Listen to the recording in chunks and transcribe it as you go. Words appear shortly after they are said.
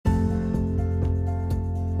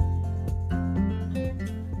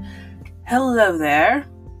Hello there.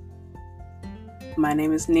 My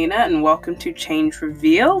name is Nina and welcome to Change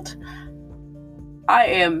Revealed. I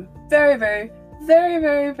am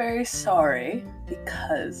very sorry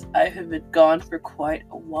because I have been gone for quite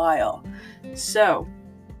a while. So,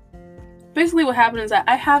 basically what happened is that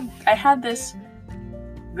I had this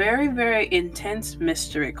very intense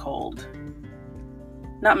mystery cold.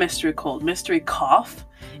 Not mystery cold, mystery cough.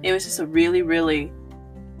 It was just a really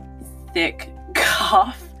thick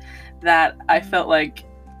cough that I felt like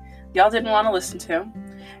y'all didn't want to listen to,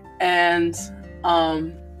 and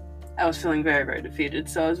I was feeling very defeated.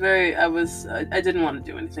 So I didn't want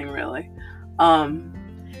to do anything really.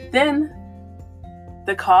 Then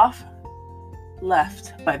the cough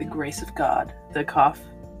left by the grace of God. The cough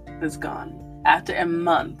is gone after a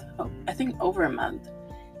month. I think over a month.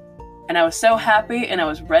 And I was so happy and I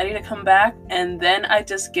was ready to come back, and then I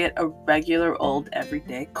just get a regular old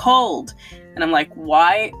everyday cold. And I'm like,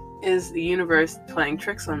 why is the universe playing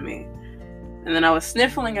tricks on me? And then I was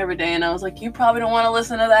sniffling every day and I was like, you probably don't want to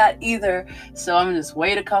listen to that either, so I'm gonna just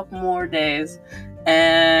wait a couple more days.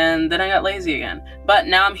 And then I got lazy again. But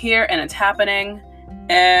now I'm here and it's happening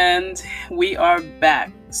and we are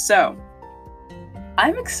back. So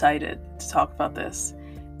I'm excited to talk about this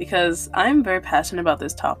because I'm very passionate about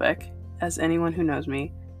this topic, as anyone who knows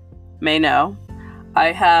me may know.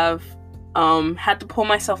 I have had to pull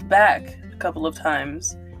myself back a couple of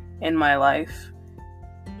times in my life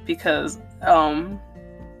because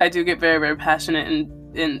I do get very passionate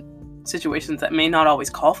in situations that may not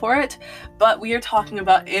always call for it. But we are talking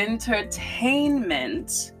about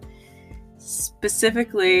entertainment.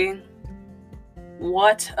 Specifically,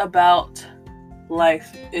 what about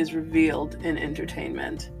life is revealed in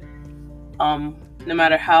entertainment? No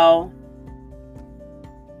matter how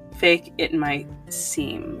fake it might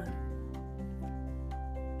seem.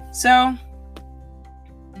 So,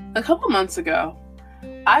 a couple months ago,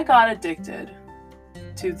 I got addicted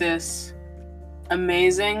to this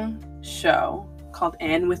amazing show called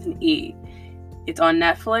Anne with an E. It's on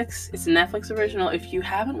Netflix. It's a Netflix original. If you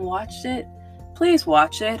haven't watched it, please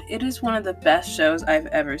watch it. It is one of the best shows I've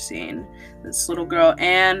ever seen. This little girl,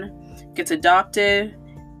 Anne, gets adopted,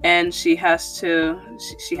 and she has to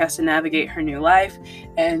navigate her new life,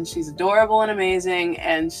 and she's adorable and amazing,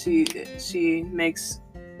 and she makes,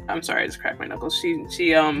 I'm sorry, I just cracked my knuckles. She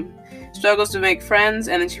struggles to make friends,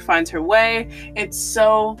 and then she finds her way. It's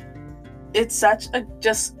such a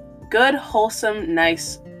just good, wholesome,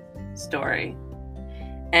 nice story.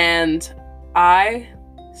 And I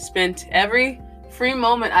spent every free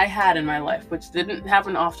moment I had in my life, which didn't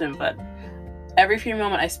happen often, but every free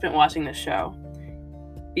moment I spent watching this show,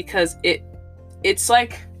 because it's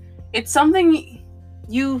something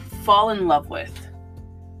you fall in love with.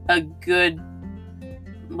 A good,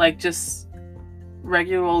 like, just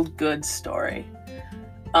regular old good story.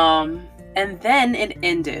 And then it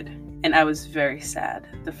ended, and I was very sad.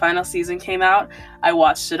 The final season came out. I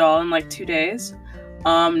watched it all in like 2 days.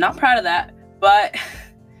 Not proud of that, but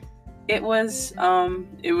it was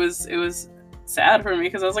sad for me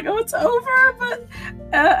because I was like, oh, it's over, but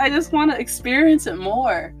I just want to experience it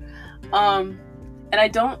more. And I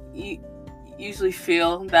don't usually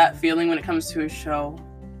feel that feeling when it comes to a show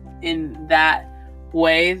in that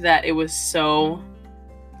way, that it was so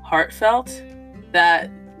heartfelt that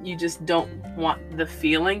you just don't want the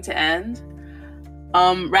feeling to end.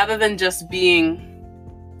 Rather than just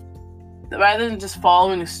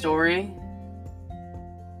following a story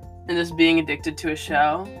and just being addicted to a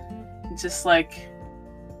show, it's just like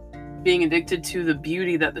being addicted to the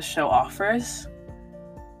beauty that the show offers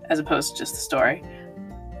as opposed to just the story.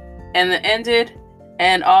 And it ended,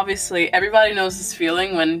 and obviously everybody knows this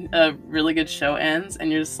feeling when a really good show ends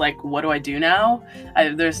and you're just like, what do I do now?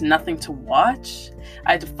 There's nothing to watch.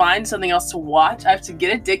 I have to find something else to watch. I have to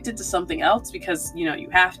get addicted to something else because, you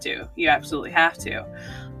have to. You absolutely have to.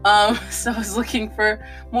 So I was looking for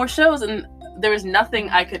more shows, and there was nothing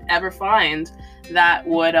I could ever find that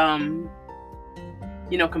would,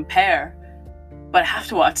 compare. But I have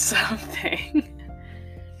to watch something.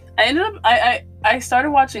 I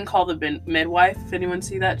started watching Call the Midwife. If anyone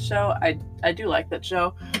see that show, I do like that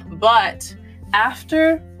show. But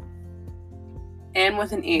after Anne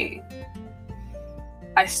with an E,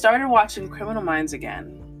 I started watching Criminal Minds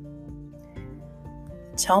again.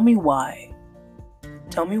 Tell me why.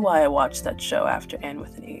 Tell me why I watched that show after Anne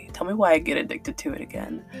with an E. Tell me why I get addicted to it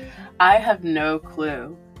again. I have no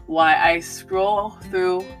clue why. I scroll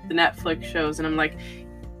through the Netflix shows and I'm like,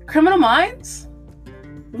 Criminal Minds?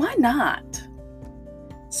 Why not?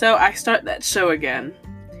 So I start that show again.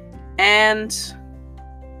 And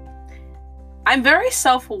I'm very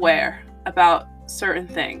self-aware about certain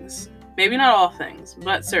things. Maybe not all things,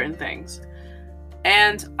 but certain things.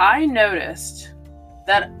 And I noticed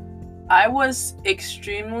that I was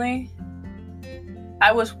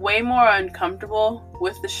way more uncomfortable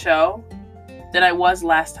with the show than I was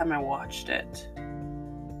last time I watched it.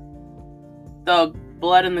 The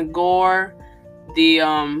blood and the gore, if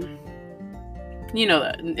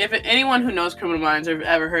anyone who knows Criminal Minds or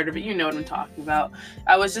ever heard of it, you know what I'm talking about.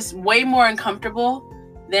 I was just way more uncomfortable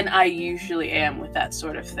than I usually am with that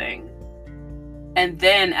sort of thing. And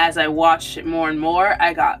then as I watched it more and more,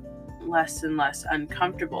 I got less and less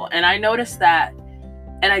uncomfortable. And I noticed that,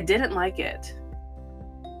 and I didn't like it.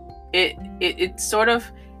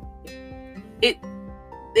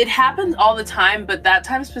 It happens all the time, but that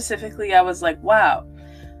time specifically, I was like, wow,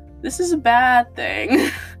 this is a bad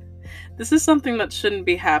thing. This is something that shouldn't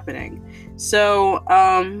be happening. So,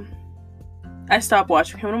 I stopped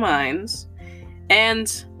watching Criminal Minds,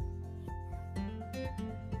 and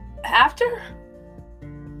after,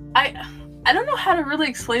 I don't know how to really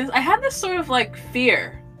explain this. I had this sort of like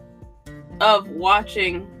fear of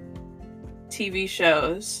watching TV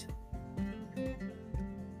shows,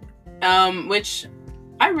 which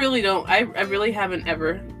I really don't, I really haven't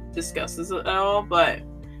ever discussed this at all, but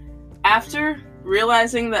after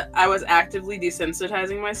realizing that I was actively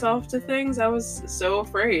desensitizing myself to things, I was so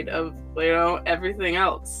afraid of, everything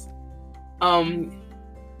else.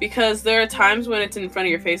 Because there are times when it's in front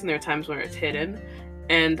of your face and there are times when it's hidden,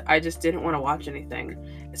 and I just didn't want to watch anything.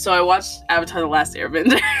 So I watched Avatar: The Last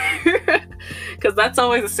Airbender, because that's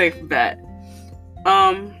always a safe bet.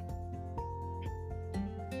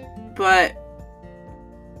 But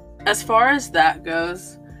as far as that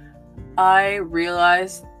goes, I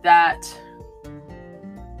realized that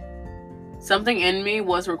something in me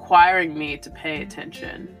was requiring me to pay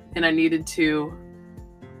attention, and I needed to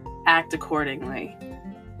act accordingly.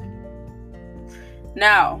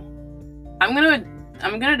 Now, I'm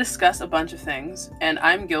gonna discuss a bunch of things, and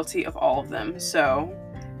I'm guilty of all of them. So,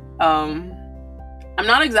 I'm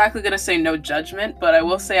not exactly gonna say no judgment, but I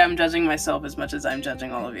will say I'm judging myself as much as I'm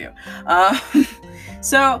judging all of you.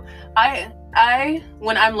 So I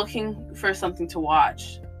when I'm looking for something to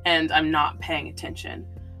watch and I'm not paying attention,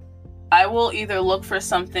 I will either look for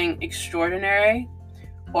something extraordinary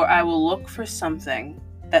or I will look for something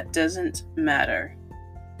that doesn't matter,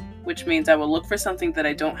 which means I will look for something that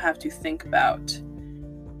I don't have to think about.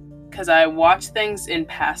 Because I watch things in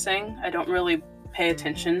passing, I don't really pay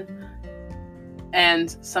attention,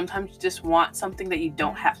 and sometimes you just want something that you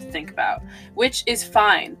don't have to think about, which is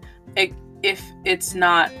fine if it's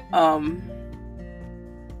not an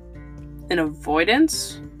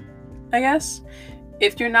avoidance, I guess.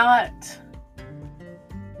 If you're not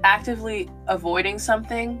actively avoiding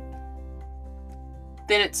something,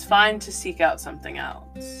 then it's fine to seek out something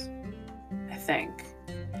else, I think.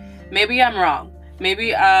 Maybe I'm wrong.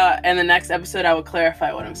 Maybe in the next episode I will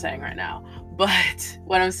clarify what I'm saying right now. But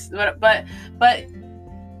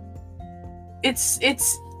it's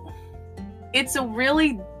a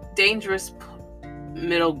really dangerous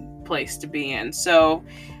middle place to be in. So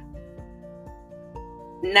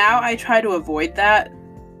now I try to avoid that,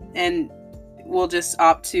 and will just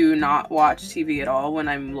opt to not watch TV at all when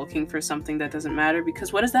I'm looking for something that doesn't matter.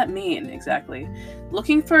 Because what does that mean exactly?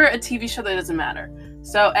 Looking for a TV show that doesn't matter.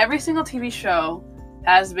 So every single TV show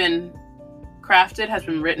has been crafted, has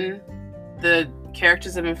been written. The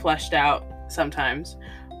characters have been fleshed out sometimes.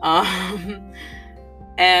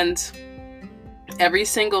 And every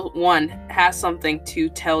single one has something to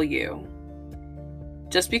tell you.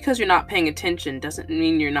 Just because you're not paying attention doesn't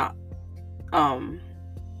mean you're not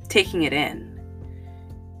taking it in.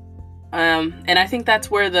 And I think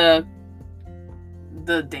that's where the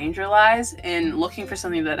danger lies, in looking for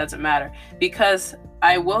something that doesn't matter. Because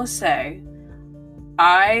I will say,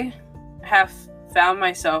 I have found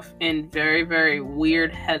myself in very, very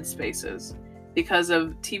weird headspaces because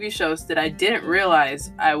of TV shows that I didn't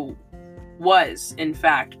realize I was, in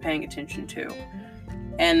fact, paying attention to.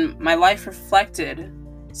 And my life reflected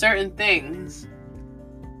certain things,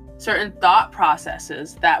 certain thought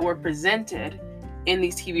processes that were presented in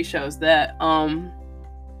these TV shows that are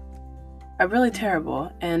really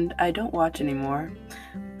terrible, and I don't watch anymore.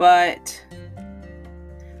 But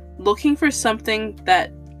looking for something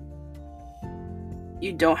that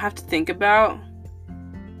you don't have to think about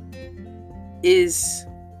is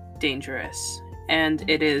dangerous, and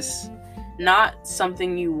it is not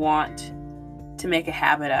something you want to make a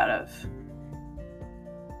habit out of.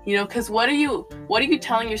 Because what are you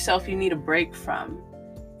telling yourself you need a break from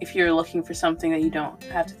if you're looking for something that you don't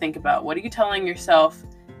have to think about? What are you telling yourself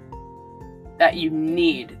that you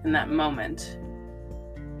need in that moment?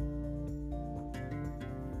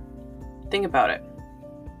 Think about it.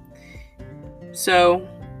 So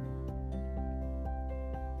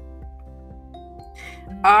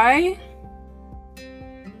how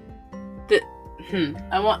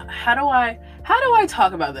do I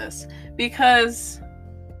talk about this? Because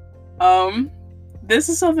this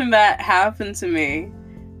is something that happened to me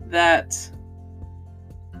that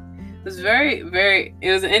was it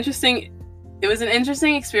was an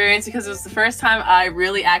interesting experience, because it was the first time I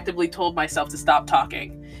really actively told myself to stop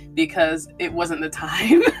talking because it wasn't the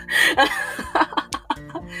time.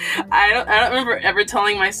 I don't remember ever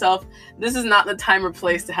telling myself this is not the time or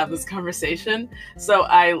place to have this conversation. So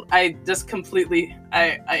I just completely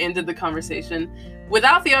I ended the conversation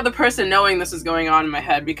without the other person knowing this was going on in my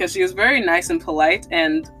head, because she was very nice and polite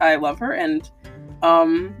and I love her, and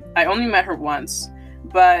I only met her once,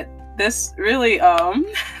 but this really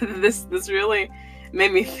this really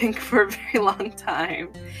made me think for a very long time.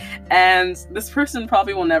 And this person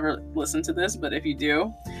probably will never listen to this, but if you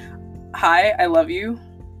do, hi, I love you.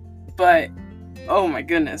 But oh my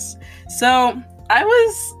goodness. So I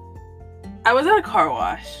was at a car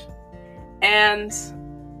wash, and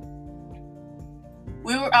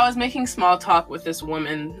I was making small talk with this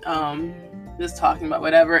woman, just talking about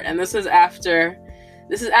whatever, and this is after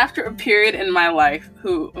a period in my life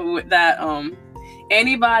that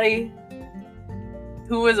anybody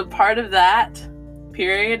who was a part of that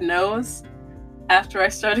period knows, after I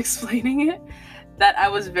start explaining it, that I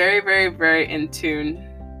was very, very, very in tune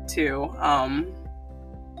to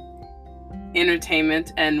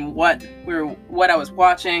entertainment and what I was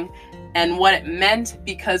watching and what it meant,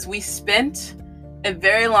 because we spent a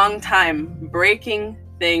very long time breaking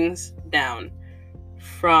things down,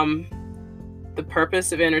 from the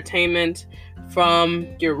purpose of entertainment, from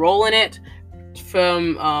your role in it,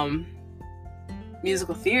 from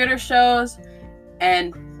musical theater shows,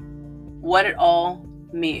 and what it all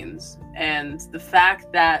means, and the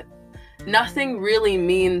fact that nothing really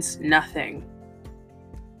means nothing.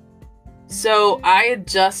 So I had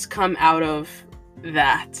just come out of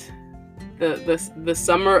that. The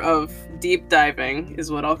summer of deep diving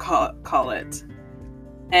is what I'll call it.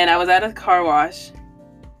 And I was at a car wash,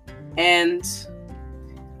 and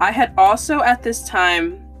I had also at this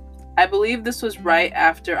time, I believe this was right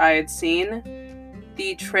after I had seen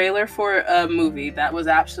the trailer for a movie that was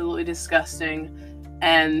absolutely disgusting,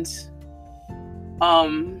 and I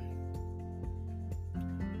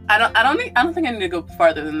don't think I need to go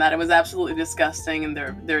farther than that. It was absolutely disgusting, and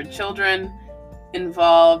there were children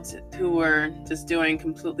involved who were just doing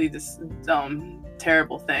completely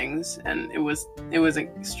terrible things, and it was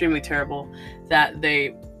extremely terrible that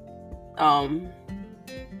they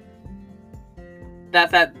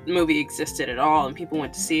that movie existed at all and people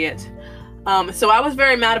went to see it. So I was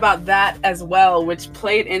very mad about that as well, which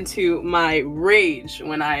played into my rage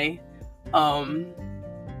when I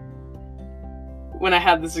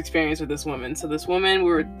had this experience with this woman. So this woman,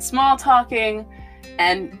 we were small talking,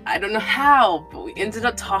 and I don't know how, but we ended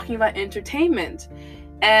up talking about entertainment.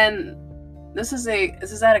 And this is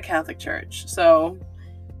at a Catholic church. So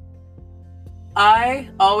I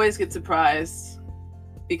always get surprised,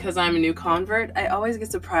 because I'm a new convert, I always get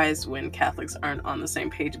surprised when Catholics aren't on the same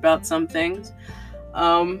page about some things.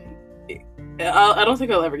 I don't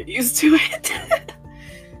think I'll ever get used to it.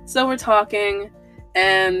 So we're talking,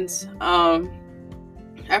 and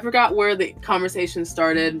I forgot where the conversation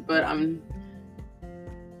started, but I'm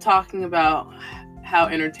talking about how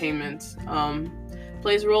entertainment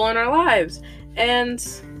plays a role in our lives. And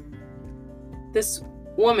this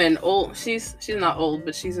woman, she's not old,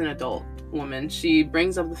 but she's an adult woman. She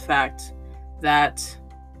brings up the fact that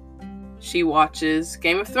she watches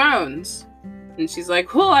Game of Thrones, and she's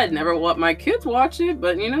like, "Well, I'd never let my kids watch it,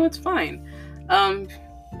 but it's fine." And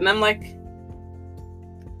I'm like,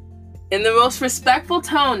 in the most respectful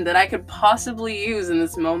tone that I could possibly use in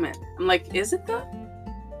this moment, I'm like, is it though?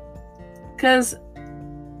 Because,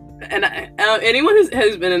 and anyone who's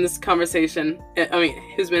been in this conversation,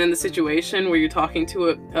 who's been in the situation where you're talking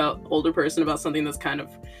to a older person about something that's kind of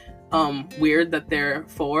weird that they're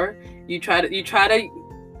for, you try to use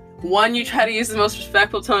the most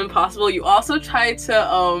respectful tone possible. You also try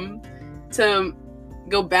to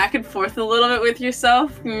go back and forth a little bit with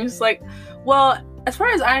yourself, and you're just like, well, as far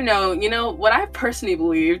as I know, what I personally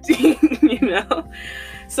believed,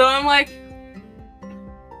 So I'm like,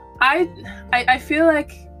 I feel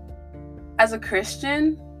like as a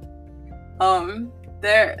Christian,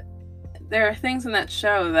 there are things in that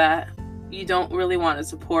show that you don't really want to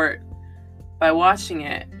support by watching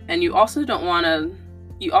it, and you also don't,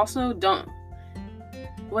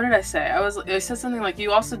 what did I say? I said something like,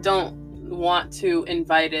 you also don't want to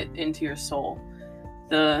invite it into your soul.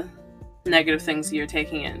 negative things that you're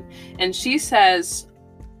taking in. And she says,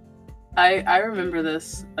 I remember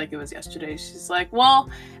this like it was yesterday. She's like, well,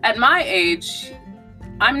 at my age,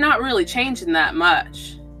 I'm not really changing that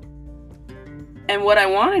much. And what I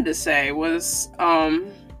wanted to say was,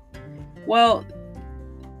 well,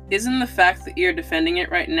 isn't the fact that you're defending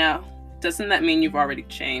it right now, doesn't that mean you've already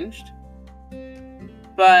changed?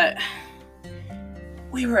 But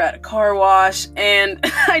we were at a car wash and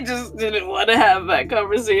I just didn't want to have that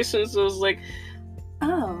conversation. So I was like,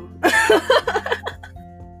 oh.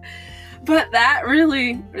 But that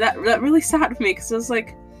really sat with me, because I was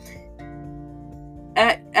like,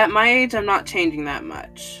 at my age, I'm not changing that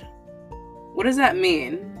much. What does that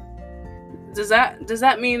mean? Does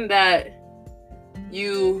that mean that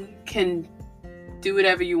you can do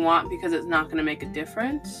whatever you want because it's not going to make a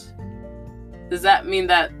difference? Does that mean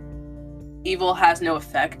that evil has no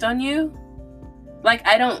effect on you? Like,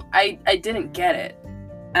 I didn't get it.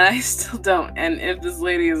 And I still don't. And if this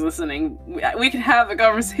lady is listening, we can have a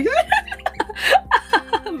conversation.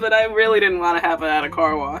 But I really didn't want to have it at a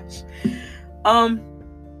car wash.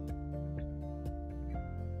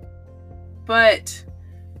 But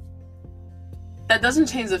that doesn't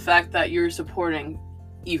change the fact that you're supporting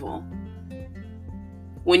evil.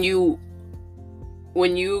 When you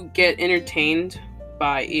get entertained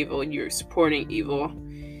by evil, you're supporting evil.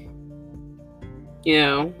 You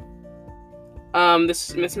know,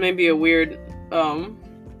 this may be a weird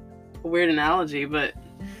analogy, but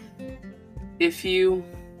if you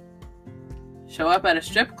show up at a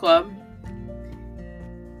strip club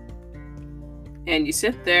and you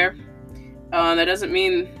sit there, that doesn't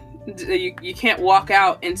mean you can't walk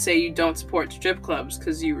out and say you don't support strip clubs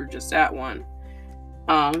because you were just at one.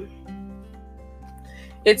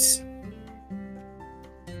 It's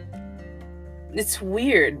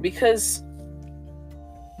weird because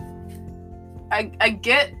I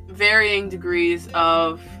get varying degrees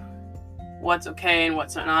of what's okay and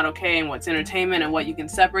what's not okay and what's entertainment and what you can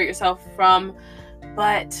separate yourself from,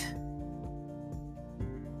 but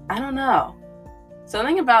I don't know.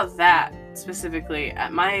 Something about that specifically,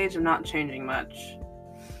 at my age, I'm not changing much.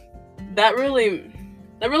 That really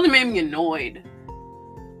made me annoyed,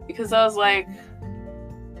 because I was like,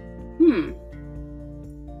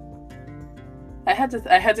 I had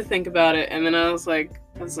to think about it, and then I was like,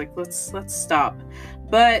 let's stop.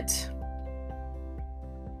 But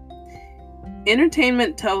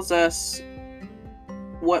entertainment tells us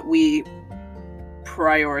what we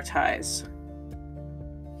prioritize.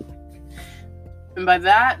 And by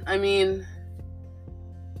that, I mean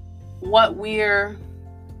what we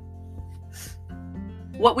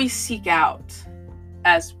seek out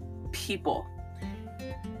as people.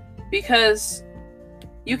 Because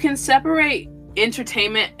you can separate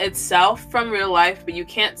entertainment itself from real life, but you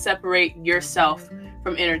can't separate yourself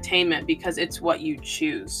from entertainment, because it's what you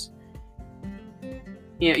choose.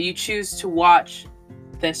 You know, you choose to watch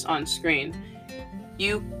this on screen.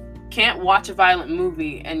 You can't watch a violent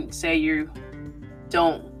movie and say you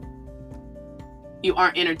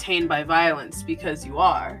aren't entertained by violence, because you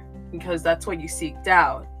are, because that's what you seeked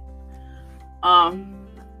out.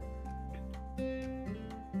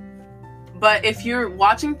 But if you're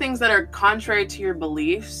watching things that are contrary to your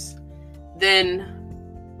beliefs, then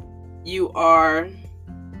you are,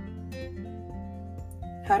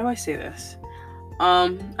 how do I say this? I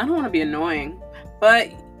don't want to be annoying, but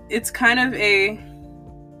it's kind of a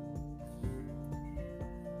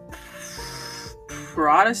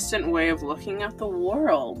Protestant way of looking at the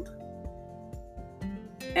world.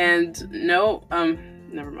 And no,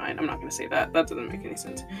 never mind. I'm not going to say that. That doesn't make any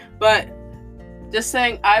sense. But just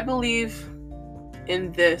saying, I believe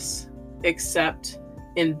in this, except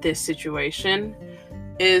in this situation,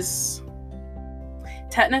 is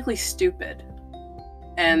technically stupid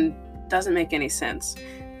and doesn't make any sense.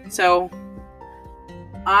 So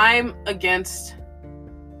I'm against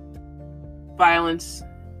violence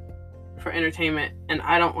for entertainment, and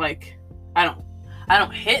I don't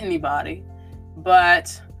hit anybody,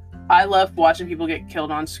 but I love watching people get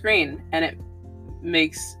killed on screen, and it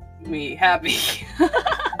makes me happy.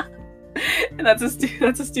 And that's a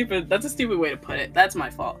stupid way to put it. That's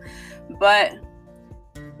my fault. But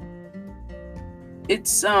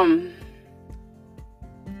it's I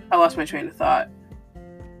lost my train of thought.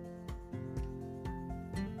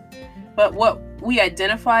 But what we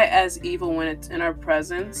identify as evil when it's in our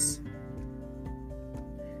presence.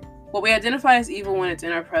 What we identify as evil when it's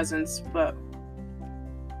in our presence, but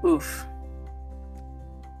oof.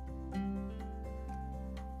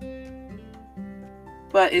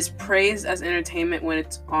 But is praised as entertainment when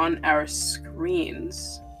it's on our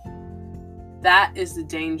screens. That is the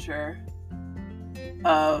danger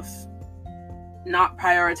of not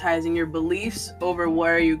prioritizing your beliefs over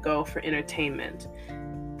where you go for entertainment.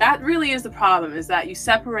 That really is the problem, is that you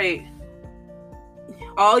separate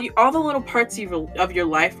all the little parts of your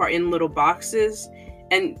life are in little boxes,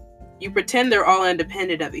 and you pretend they're all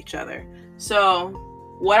independent of each other. So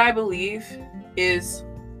what I believe is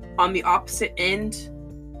on the opposite end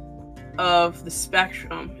of the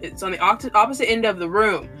spectrum. It's on the opposite end of the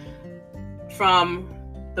room from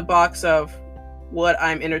the box of what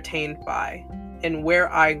I'm entertained by and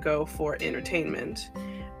where I go for entertainment.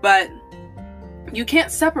 But you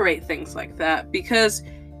can't separate things like that, because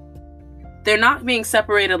they're not being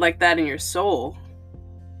separated like that in your soul.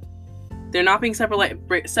 They're not being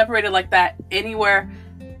separated like that anywhere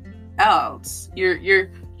else. You're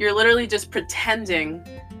literally just pretending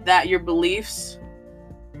that your beliefs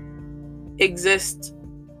exist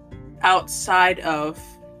outside of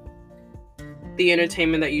the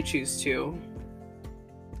entertainment that you choose to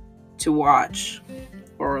watch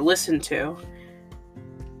or listen to.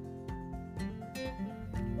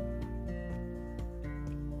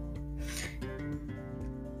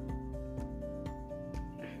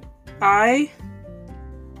 I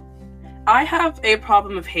have a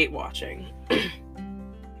problem of hate watching.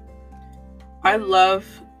 I love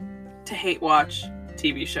to hate watch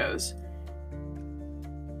TV shows.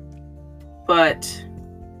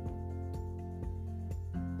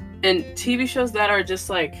 And TV shows that are just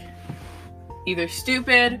like either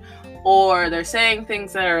stupid, or they're saying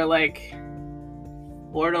things that are like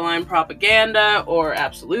borderline propaganda or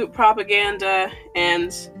absolute propaganda,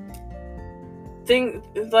 and things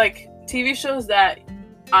like TV shows that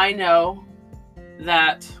I know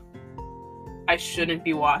that I shouldn't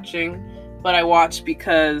be watching, but I watch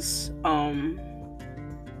because I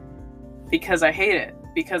hate it,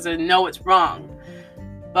 because I know it's wrong.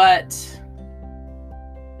 But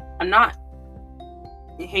I'm not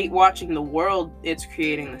hate watching the world it's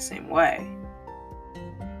creating the same way.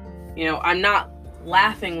 I'm not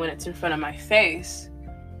laughing when it's in front of my face,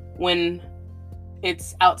 when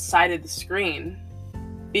it's outside of the screen,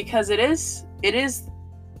 because it's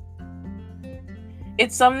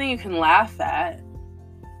something you can laugh at,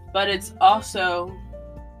 but it's also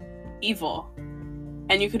evil,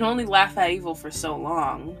 and you can only laugh at evil for so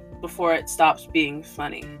long before it stops being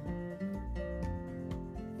funny.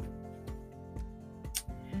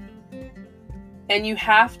 And you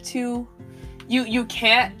have to, you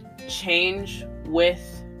can't change with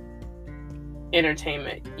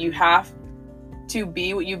entertainment. You have to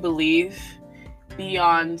be what you believe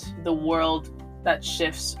beyond the world that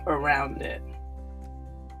shifts around it.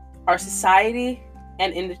 Our society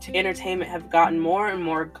and entertainment have gotten more and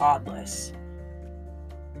more godless.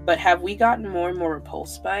 But have we gotten more and more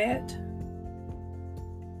repulsed by it?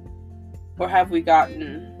 Or have we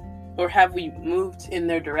moved in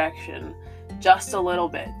their direction just a little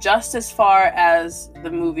bit? Just as far as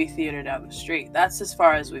the movie theater down the street. That's as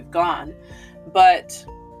far as we've gone. But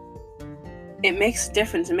it makes a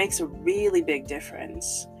difference. It makes a really big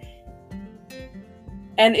difference.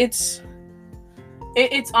 And it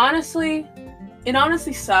honestly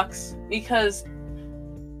sucks, because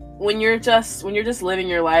when you're just living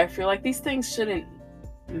your life, you're like, these things shouldn't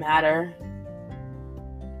matter.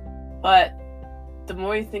 But the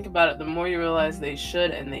more you think about it, the more you realize they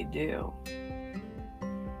should, and they do.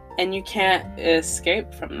 And you can't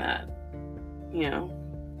escape from that,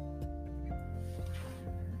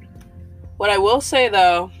 What I will say,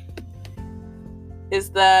 though, is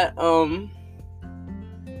that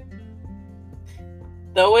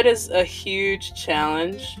though it is a huge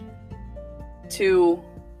challenge to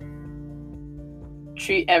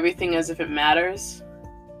treat everything as if it matters,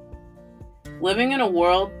 living in a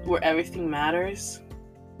world where everything matters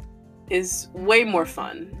is way more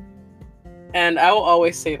fun. And I will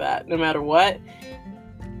always say that, no matter what,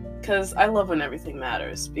 because I love when everything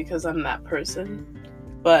matters, because I'm that person.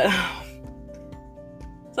 But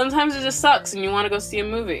sometimes it just sucks and you want to go see a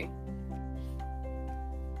movie.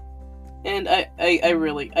 And I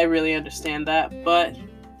really understand that, but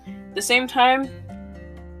at the same time,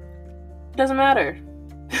 it doesn't matter.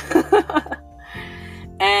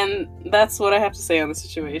 And that's what I have to say on the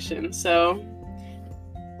situation. So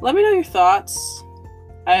let me know your thoughts.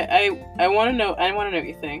 I want to know what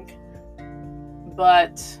you think.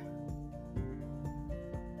 But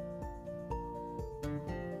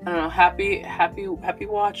I don't know, happy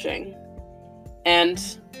watching.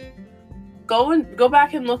 And go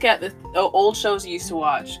back and look at the old shows you used to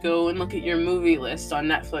watch. Go and look at your movie list on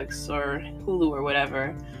Netflix or Hulu or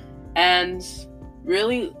whatever, and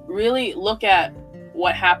really look at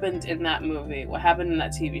what happened in that movie, what happened in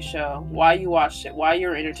that TV show, why you watched it, why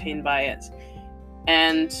you're entertained by it,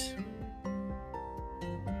 and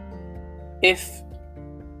if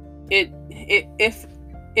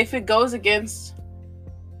it goes against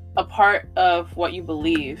a part of what you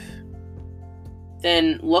believe,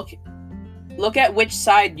 then look at which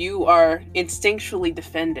side you are instinctually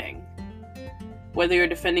defending. Whether you're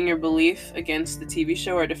defending your belief against the TV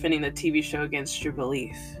show or defending the TV show against your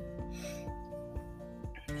belief.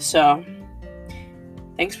 So,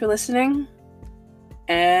 thanks for listening,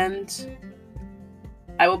 and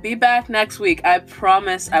I will be back next week. I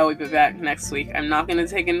promise I will be back next week. I'm not going to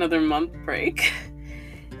take another month break.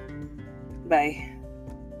 Bye.